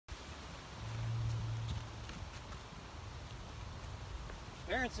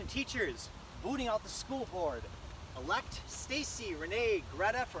Parents and teachers booting out the school board. Elect Stacy Renee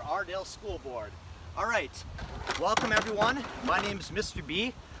Greta for Ardale School Board. All right, welcome everyone. My name is Mr.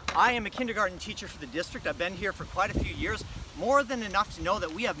 B. I am a kindergarten teacher for the district. I've been here for quite a few years, more than enough to know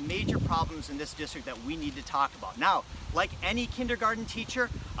that we have major problems in this district that we need to talk about. Now, like any kindergarten teacher,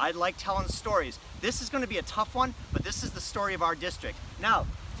 I like telling stories. This is going to be a tough one, but this is the story of our district. Now,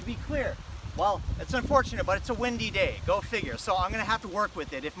 to be clear, well, it's unfortunate, but it's a windy day. Go figure. So I'm going to have to work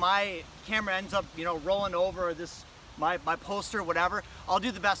with it. If my camera ends up, rolling over or my poster, whatever, I'll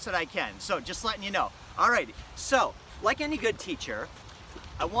do the best that I can. So just letting you know. Alrighty. So, like any good teacher,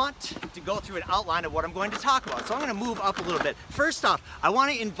 I want to go through an outline of what I'm going to talk about. So I'm going to move up a little bit. First off, I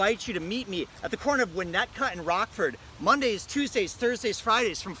want to invite you to meet me at the corner of Winnetka and Rockford, Mondays, Tuesdays, Thursdays,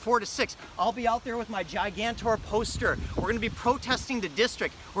 Fridays from 4 to 6. I'll be out there with my Gigantor poster. We're going to be protesting the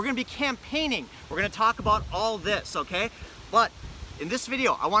district. We're going to be campaigning. We're going to talk about all this, okay? But in this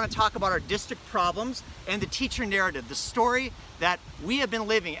video, I want to talk about our district problems and the teacher narrative, the story that we have been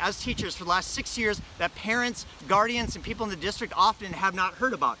living as teachers for the last 6 years that parents, guardians, and people in the district often have not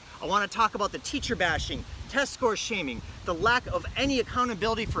heard about. I want to talk about the teacher bashing, test score shaming, the lack of any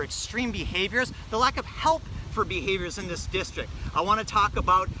accountability for extreme behaviors, the lack of help for behaviors in this district. I want to talk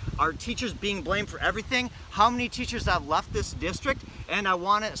about our teachers being blamed for everything, how many teachers have left this district, and I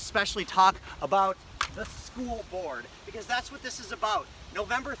want to especially talk about the school board, because that's what this is about.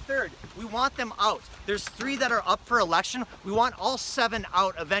 November 3rd, we want them out. There's 3 that are up for election. We want all 7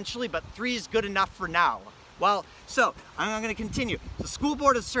 out eventually, but 3 is good enough for now. Well, so I'm going to continue. The school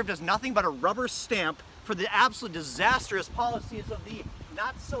board has served as nothing but a rubber stamp for the absolute disastrous policies of the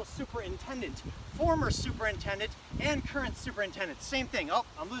not so superintendent, former superintendent, and current superintendent. Same thing. Oh,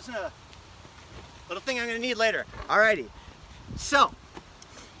 I'm losing a little thing I'm going to need later. Alrighty. So,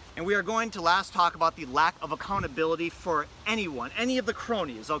 and we are going to last talk about the lack of accountability for anyone, any of the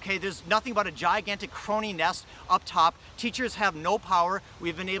cronies, okay? There's nothing but a gigantic crony nest up top. Teachers have no power.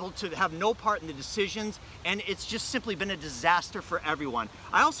 We've been able to have no part in the decisions, and it's just simply been a disaster for everyone.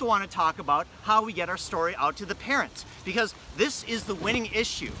 I also want to talk about how we get our story out to the parents, because this is the winning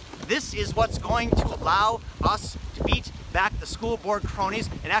issue. This is what's going to allow us to beat back the school board cronies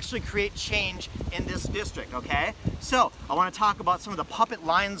and actually create change in this district, okay? So, I want to talk about some of the puppet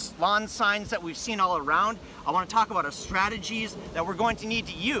lawn signs that we've seen all around. I want to talk about our strategies that we're going to need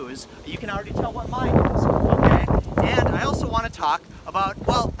to use. You can already tell what mine is, okay? And I also want to talk about,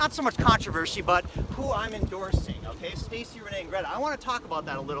 well, not so much controversy, but who I'm endorsing, okay? Stacy, Renee, and Greta. I want to talk about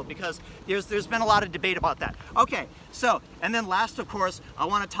that a little because there's been a lot of debate about that. Okay, so, and then last, of course, I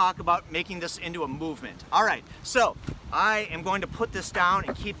want to talk about making this into a movement. All right, so I am going to put this down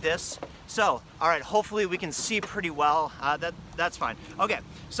and keep this. So, all right, hopefully we can see pretty well. That's fine. Okay,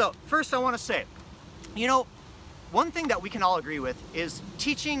 so first I want to say, one thing that we can all agree with is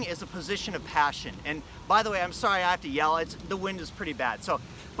teaching is a position of passion. And by the way, I'm sorry I have to yell, the wind is pretty bad. So,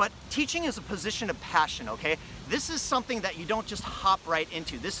 but teaching is a position of passion, okay? This is something that you don't just hop right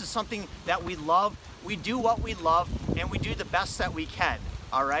into. This is something that we love, we do what we love, and we do the best that we can,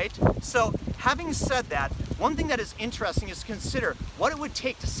 all right? So, having said that, one thing that is interesting is to consider what it would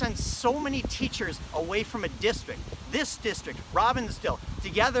take to send so many teachers away from a district. This district, Robbinsdale,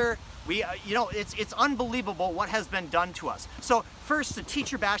 together, it's unbelievable what has been done to us. So first, the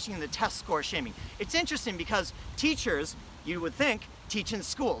teacher bashing and the test score shaming. It's interesting because teachers, you would think, teach in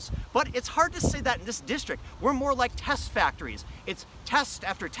schools. But it's hard to say that in this district. We're more like test factories. It's test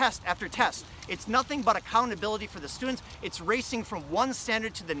after test after test. It's nothing but accountability for the students. It's racing from one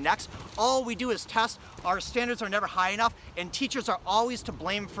standard to the next. All we do is test. Our standards are never high enough, and teachers are always to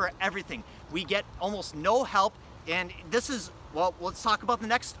blame for everything. We get almost no help, and this is, well, let's talk about the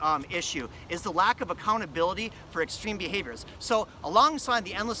next issue, is the lack of accountability for extreme behaviors. So alongside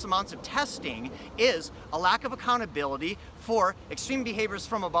the endless amounts of testing is a lack of accountability for extreme behaviors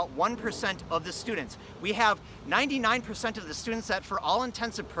from about 1% of the students. We have 99% of the students that for all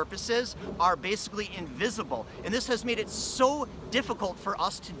intents and purposes are basically invisible. And this has made it so difficult for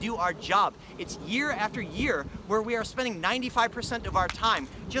us to do our job. It's year after year where we are spending 95% of our time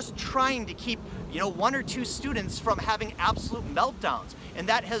just trying to keep 1 or 2 students from having absolute meltdowns. And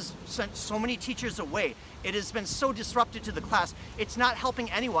that has sent so many teachers away. It has been so disruptive to the class. It's not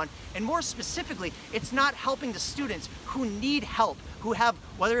helping anyone. And more specifically, it's not helping the students who need help, who have,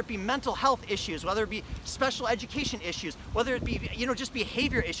 whether it be mental health issues, whether it be special education issues, whether it be, just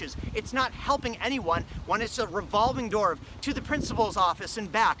behavior issues. It's not helping anyone when it's a revolving door to the principal's office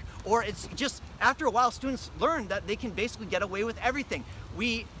and back, or it's just, after a while, students learn that they can basically get away with everything.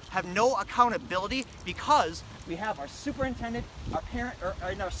 We have no accountability because we have our superintendent, our parent,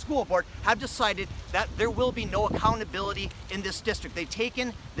 and our school board have decided that there will be no accountability in this district. They've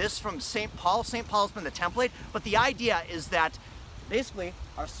taken this from St. Paul. St. Paul's been the template, but the idea is that basically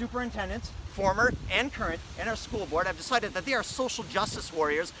our superintendents, former and current, and our school board have decided that they are social justice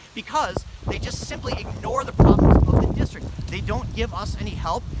warriors because they just simply ignore the problems of the district. They don't give us any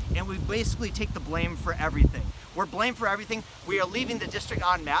help, and we basically take the blame for everything. We're blamed for everything. We are leaving the district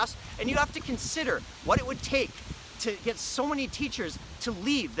en masse, and you have to consider what it would take to get so many teachers to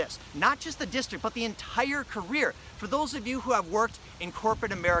leave this, not just the district, but the entire career. For those of you who have worked in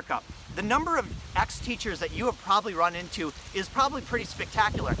corporate America, the number of ex-teachers that you have probably run into is probably pretty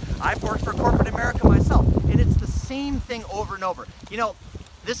spectacular. I've worked for corporate America myself, and it's the same thing over and over. You know,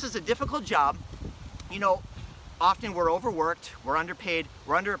 this is a difficult job. You know, often we're overworked, we're underpaid,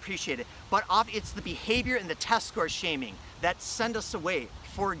 we're underappreciated, but it's the behavior and the test score shaming that send us away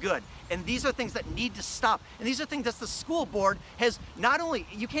for good. And these are things that need to stop. And these are things that the school board has not only,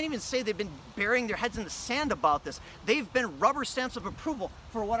 you can't even say they've been burying their heads in the sand about this, they've been rubber stamps of approval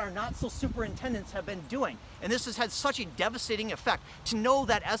for what our not so superintendents have been doing. And this has had such a devastating effect to know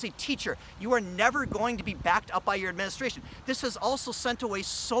that as a teacher, you are never going to be backed up by your administration. This has also sent away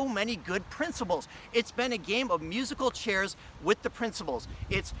so many good principals. It's been a game of musical chairs with the principals.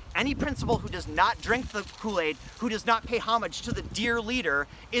 It's any principal who does not drink the Kool-Aid, who does not pay homage to the dear leader,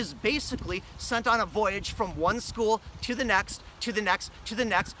 is basically sent on a voyage from one school to the next, to the next, to the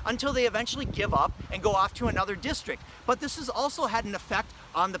next, until they eventually give up and go off to another district. But this has also had an effect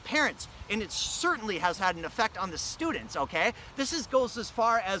on the parents, and it certainly has had an effect on the students, okay? This goes as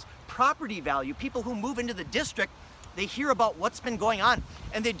far as property value. People who move into the district, they hear about what's been going on,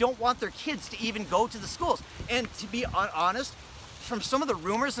 and they don't want their kids to even go to the schools. And to be honest, from some of the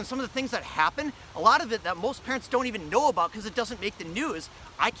rumors and some of the things that happen, a lot of it that most parents don't even know about because it doesn't make the news,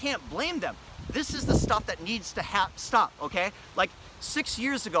 I can't blame them. This is the stuff that needs to stop, okay? Like 6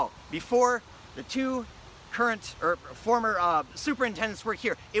 years ago, before the two current or former superintendents were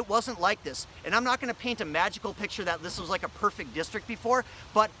here, it wasn't like this. And I'm not going to paint a magical picture that this was like a perfect district before,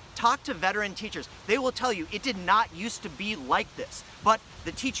 but talk to veteran teachers. They will tell you it did not used to be like this. But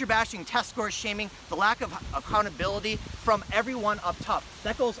the teacher bashing, test score shaming, the lack of accountability from everyone up top,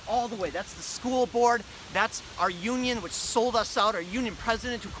 that goes all the way. That's the school board, that's our union which sold us out, our union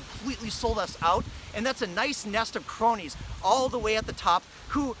president who completely sold us out, and that's a nice nest of cronies all the way at the top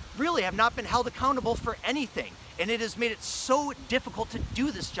who really have not been held accountable for anything. And it has made it so difficult to do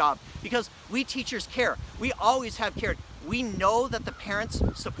this job because we teachers care. We always have cared. We know that the parents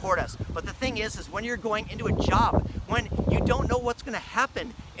support us. But the thing is when you're going into a job, when you don't know what's going to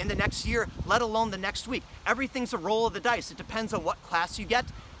happen in the next year, let alone the next week, everything's a roll of the dice. It depends on what class you get.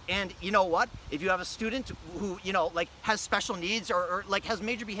 And you know what? If you have a student who, you know, like has special needs or like has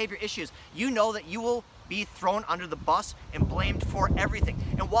major behavior issues, you know that you will be thrown under the bus and blamed for everything.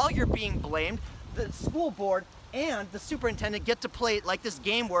 And while you're being blamed, the school board and the superintendent get to play like this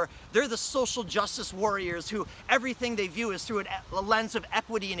game where they're the social justice warriors who everything they view is through a lens of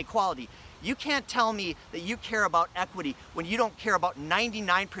equity and equality. You can't tell me that you care about equity when you don't care about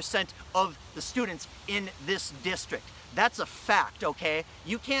 99% of the students in this district. That's a fact, okay?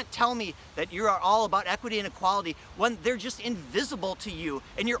 You can't tell me that you are all about equity and equality when they're just invisible to you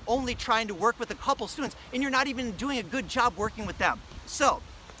and you're only trying to work with a couple students and you're not even doing a good job working with them. So,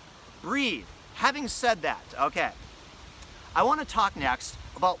 breathe. Having said that, okay, I want to talk next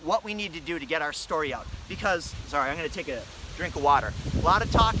about what we need to do to get our story out because, sorry, I'm going to take a drink of water. A lot of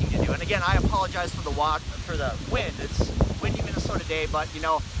talking to do, and again, I apologize for the wind. It's windy Minnesota day, but you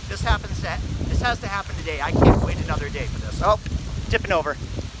know, this has to happen today. I can't wait another day for this. Oh, tipping over.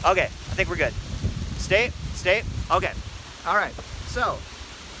 Okay, I think we're good. Stay. Okay. All right. So,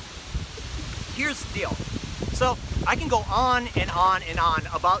 here's the deal. So, I can go on and on and on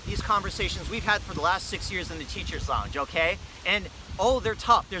about these conversations we've had for the last 6 years in the Teachers Lounge, okay? And, oh, they're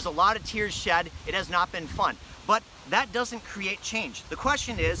tough. There's a lot of tears shed. It has not been fun. But that doesn't create change. The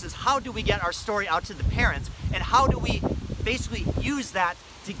question is how do we get our story out to the parents and how do we basically use that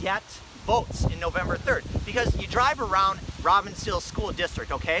to get votes in November 3rd? Because you drive around Robbinsdale School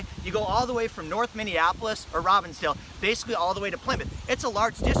District, okay? You go all the way from North Minneapolis or Robbinsdale, basically all the way to Plymouth. It's a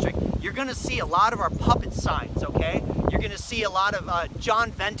large district. You're gonna see a lot of our puppet signs, okay? You're gonna see a lot of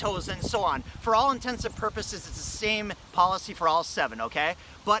John Ventos and so on. For all intents and purposes, it's the same policy for all 7, okay?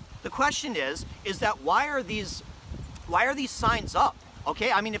 But the question is that why are these signs up,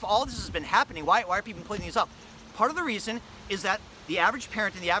 okay? I mean, if all this has been happening, why are people putting these up? Part of the reason is that the average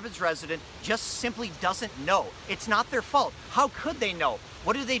parent and the average resident just simply doesn't know. It's not their fault. How could they know?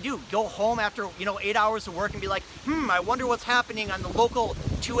 What do? Go home after, 8 hours of work and be like, I wonder what's happening on the local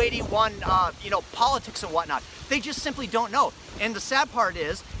 281, politics and whatnot. They just simply don't know. And the sad part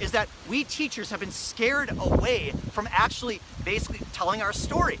is that we teachers have been scared away from actually basically telling our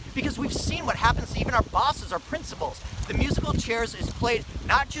story, because we've seen what happens to even our bosses, our principals. The musical chairs is played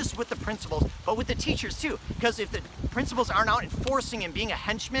not just with the principals, but with the teachers too. Because if the principals aren't out enforcing and being a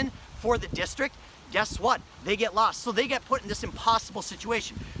henchman for the district, guess what? They get lost. So they get put in this impossible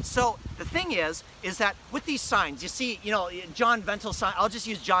situation. So the thing is that with these signs, you see, John Vento sign, I'll just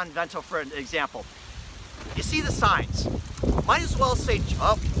use John Vento for an example. You see the signs. Might as well say,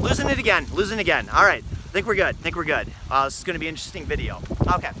 oh, losing it again. All right, I think we're good, this is gonna be an interesting video.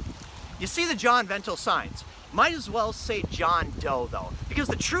 Okay, you see the John Vento signs. Might as well say John Doe though, because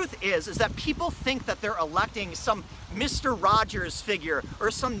the truth is that people think that they're electing some Mr. Rogers figure or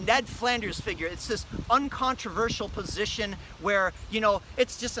some Ned Flanders figure. It's this uncontroversial position where,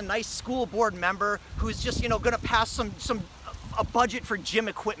 it's just a nice school board member who's just, gonna pass a budget for gym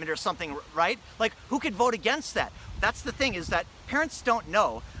equipment or something, right? Like, who could vote against that? That's the thing, is that parents don't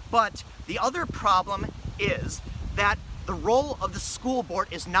know, but the other problem is that the role of the school board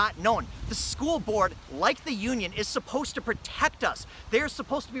is not known. The school board, like the union, is supposed to protect us. They're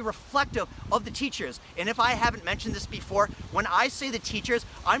supposed to be reflective of the teachers. And if I haven't mentioned this before, when I say the teachers,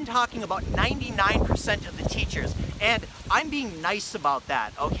 I'm talking about 99% of the teachers. And I'm being nice about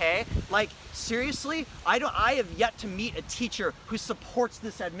that, okay? Like, seriously, I have yet to meet a teacher who supports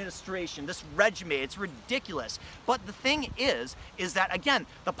this administration, this regime. It's ridiculous. But the thing is that, again,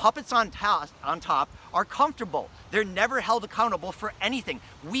 the puppets on top are comfortable. They're never held accountable for anything.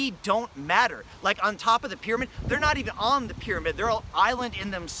 We don't matter. Like, on top of the pyramid, they're not even on the pyramid. They're an island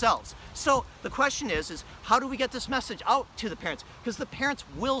in themselves. So the question is how do we get this message out to the parents? Because the parents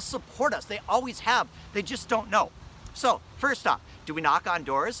will support us. They always have. They just don't know. So first off, do we knock on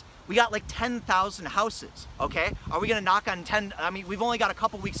doors? We got like 10,000 houses, okay? Are we gonna knock on 10? I mean, we've only got a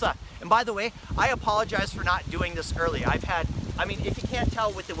couple weeks left. And by the way, I apologize for not doing this early. If you can't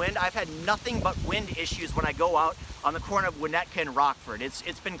tell with the wind, I've had nothing but wind issues when I go out on the corner of Winnetka and Rockford. It's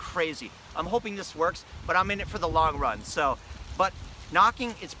been crazy. I'm hoping this works, but I'm in it for the long run. So, but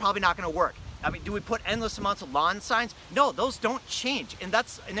knocking, it's probably not gonna work. I mean, do we put endless amounts of lawn signs? No, those don't change. And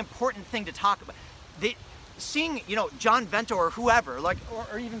that's an important thing to talk about. Seeing, John Vento or whoever,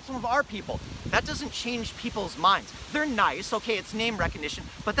 or even some of our people, that doesn't change people's minds. They're nice, okay, it's name recognition,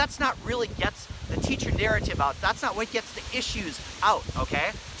 but that's not really gets the teacher narrative out. That's not what gets the issues out, okay?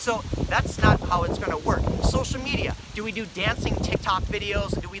 So that's not how it's gonna work. Social media, do we do dancing TikTok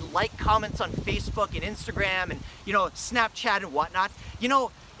videos? Do we like comments on Facebook and Instagram and, Snapchat and whatnot?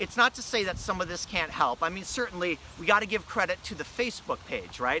 It's not to say that some of this can't help. I mean, certainly we gotta give credit to the Facebook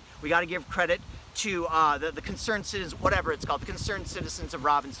page, right? We gotta give credit to the Concerned Citizens, whatever it's called, the Concerned Citizens of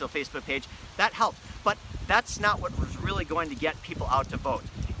Robbinsdale Facebook page. That helped, but that's not what was really going to get people out to vote.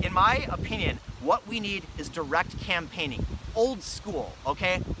 In my opinion, what we need is direct campaigning. Old school,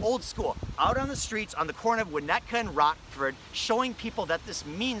 okay? Old school. Out on the streets, on the corner of Winnetka and Rockford, showing people that this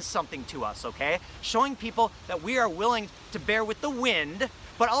means something to us, okay? Showing people that we are willing to bear with the wind,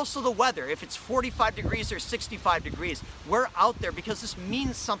 but also the weather. If it's 45 degrees or 65 degrees, we're out there because this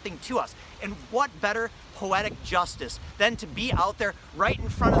means something to us. And what better poetic justice than to be out there right in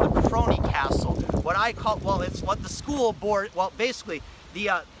front of the crony castle? What I call, well, it's what the school board, well, basically the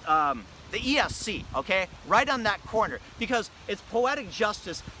ESC, okay? Right on that corner, because it's poetic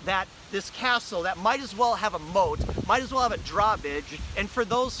justice that this castle that might as well have a moat, might as well have a drawbridge, and for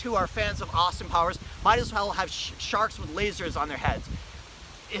those who are fans of Austin Powers, might as well have sharks with lasers on their heads.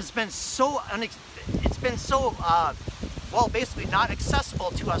 It's been so well, basically not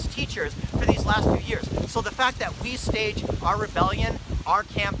accessible to us teachers for these last few years. So the fact that we stage our rebellion, our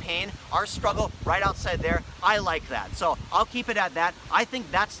campaign, our struggle right outside there, I like that. So I'll keep it at that. I think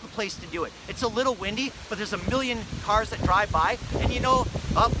that's the place to do it. It's a little windy, but there's a million cars that drive by, and oh,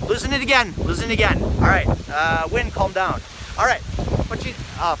 losing it again. All right, wind, calm down. All right,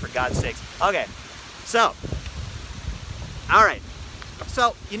 oh, for God's sakes. Okay, so, all right.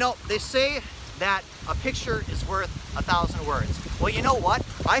 So, they say that a picture is worth 1,000 words. Well, you know what?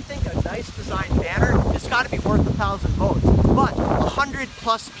 I think a nice designed banner has got to be worth 1,000 votes. But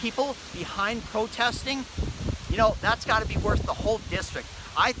 100+ people behind protesting, that's got to be worth the whole district.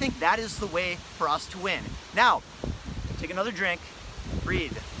 I think that is the way for us to win. Now, take another drink,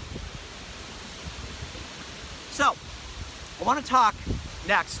 breathe. So, I want to talk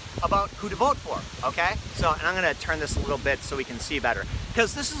next about who to vote for, okay? So, and I'm gonna turn this a little bit so we can see better,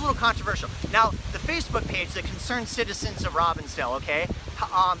 because this is a little controversial. Now, the Facebook page, the Concerned Citizens of Robbinsdale, okay,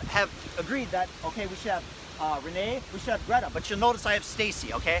 have agreed that, okay, we should have Renee, we should have Greta, but you'll notice I have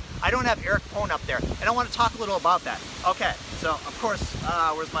Stacy, okay? I don't have Eric Pone up there, and I want to talk a little about that. Okay, so of course,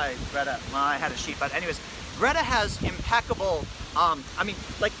 where's my Greta? Well, I had a sheet, but anyways, Greta has impeccable, I mean,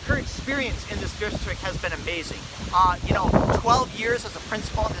 like her experience in this district has been amazing. You know, 12 years as a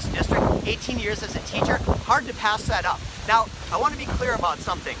principal in this district, 18 years as a teacher, hard to pass that up. Now, I want to be clear about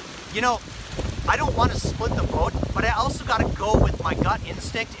something. You know, I don't want to split the vote, but I also got to go with my gut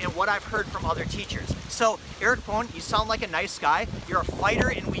instinct and what I've heard from other teachers. So, Eric Pone, you sound like a nice guy. You're a fighter,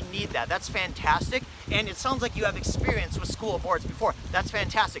 and we need that. That's fantastic. And it sounds like you have experience with school boards before. That's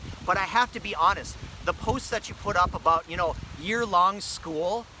fantastic. But I have to be honest. The posts that you put up about, you know, year-long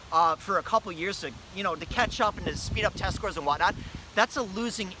school for a couple years to, you know, to catch up and to speed up test scores and whatnot, that's a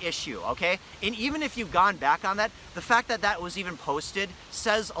losing issue, okay? And even if you've gone back on that, the fact that that was even posted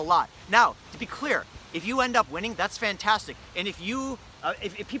says a lot. Now, to be clear, if you end up winning, that's fantastic. And if you,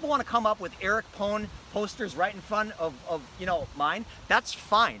 if people want to come up with Eric Pone posters right in front of you know, mine, that's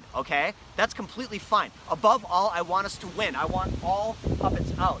fine, okay? That's completely fine. Above all, I want us to win. I want all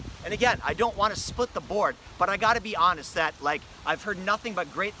puppets out. And again, I don't want to split the board, but I got to be honest that, like, I've heard nothing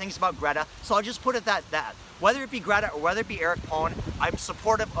but great things about Greta, so I'll just put it that. Whether it be Greta or whether it be Eric Pone, I'm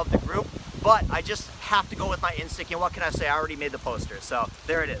supportive of the group, but I just have to go with my instinct, and what can I say? I already made the poster, so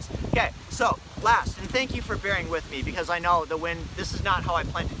there it is. Okay, so last, and thank you for bearing with me, because I know that this is not how I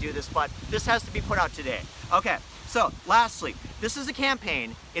plan to do this, but this has to be put out today. Okay, so lastly, this is a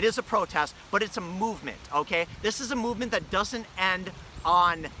campaign, it is a protest, but it's a movement, okay? This is a movement that doesn't end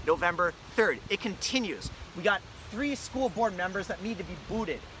on November 3rd. It continues. We got 3 school board members that need to be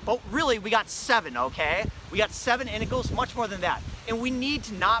booted. But really, we got 7, okay? We got 7, and it goes much more than that. And we need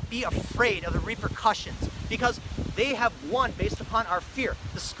to not be afraid of the repercussions, because they have won based upon our fear.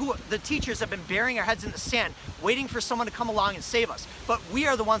 The teachers have been burying our heads in the sand, waiting for someone to come along and save us. But we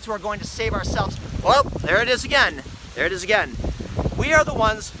are the ones who are going to save ourselves. Well, there it is again. There it is again. We are the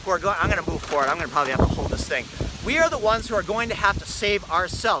ones who are going, I'm gonna move forward. I'm gonna probably have to hold this thing. We are the ones who are going to have to save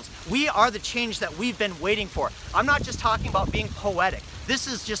ourselves. We are the change that we've been waiting for. I'm not just talking about being poetic. This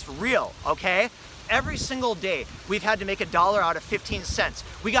is just real, okay? Every single day, we've had to make $1 out of 15 cents.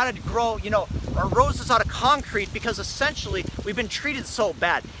 We got to grow, you know, our roses out of concrete, because essentially we've been treated so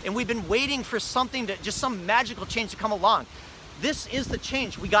bad, and we've been waiting for something to, just some magical change to come along. This is the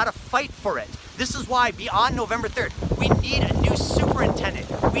change. We got to fight for it. This is why beyond November 3rd, we need a new superintendent.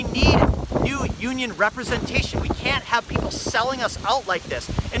 We need new union representation. We can't have people selling us out like this.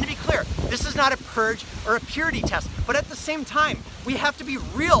 And to be clear, this is not a purge or a purity test, but at the same time, we have to be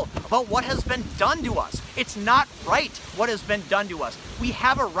real about what has been done to us. It's not right what has been done to us. We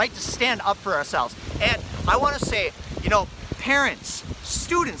have a right to stand up for ourselves. And I want to say, you know, parents,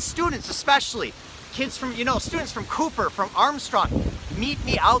 students especially, kids from, you know, students from Cooper, from Armstrong, meet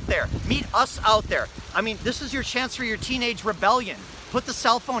me out there, meet us out there. I mean, this is your chance for your teenage rebellion. Put the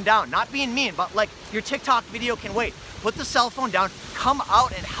cell phone down, not being mean, but like your TikTok video can wait. Put the cell phone down, come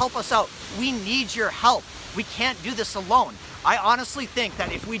out and help us out. We need your help. We can't do this alone. I honestly think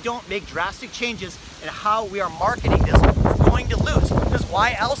that if we don't make drastic changes in how we are marketing this, we're going to lose. Because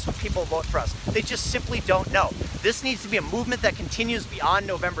why else would people vote for us? They just simply don't know. This needs to be a movement that continues beyond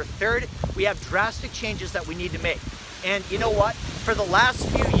November 3rd. We have drastic changes that we need to make. And you know what? For the last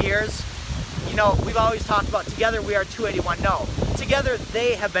few years, you know, we've always talked about together we are 281. No, together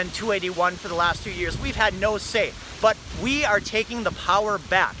they have been 281 for the last 2 years. We've had no say, but we are taking the power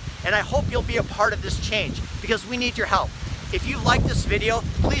back. And I hope you'll be a part of this change, because we need your help. If you like this video,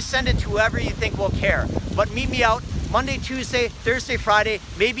 please send it to whoever you think will care. But meet me out Monday, Tuesday, Thursday, Friday,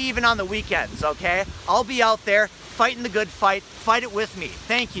 maybe even on the weekends, okay? I'll be out there fighting the good fight. Fight it with me.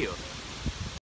 Thank you.